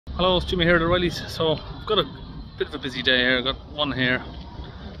Hello, it's Jimmy here at O'Reilly's. So I've got a bit of a busy day here. I've got one here,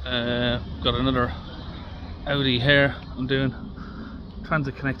 got another Audi here. I'm doing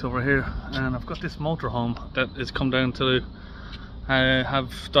Transit Connect over here, and I've got this motorhome that has come down to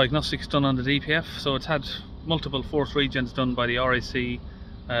have diagnostics done on the DPF. So it's had multiple force regens done by the RAC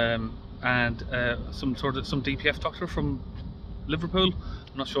and some DPF doctor from Liverpool.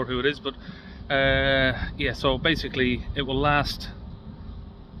 I'm not sure who it is, but yeah, so basically it will last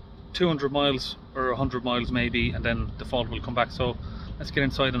 200 miles or 100 miles maybe, and then the fault will come back. So let's get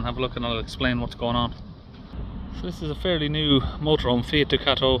inside and have a look, and I'll explain what's going on. So this is a fairly new motorhome, Fiat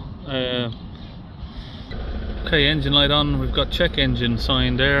Ducato. Okay, engine light on. We've got check engine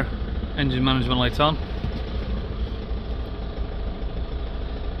sign there, engine management lights on.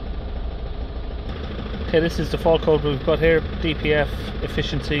 Okay, this is the fault code we've got here. DPF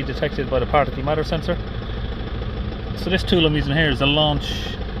efficiency detected by the particle matter sensor. So this tool I'm using here is the Launch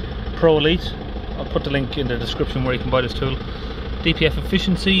Pro Elite. I'll put the link in the description where you can buy this tool. DPF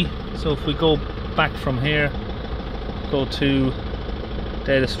efficiency. So if we go back from here, go to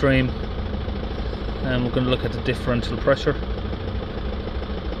data stream, and we're going to look at the differential pressure.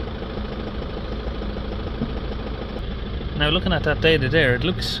 Now looking at that data there, it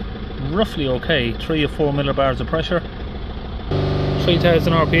looks roughly okay. 3 or 4 millibars of pressure,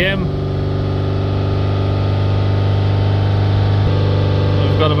 3000 RPM.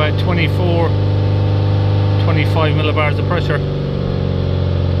 We've got about 25 millibars of pressure.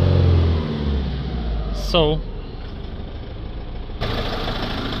 So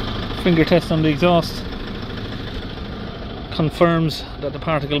finger test on the exhaust confirms that the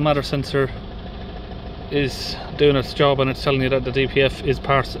particle matter sensor is doing its job, and it's telling you that the DPF is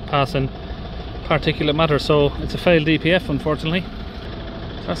passing particulate matter. So it's a failed DPF, unfortunately.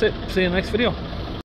 So that's it. See you in the next video.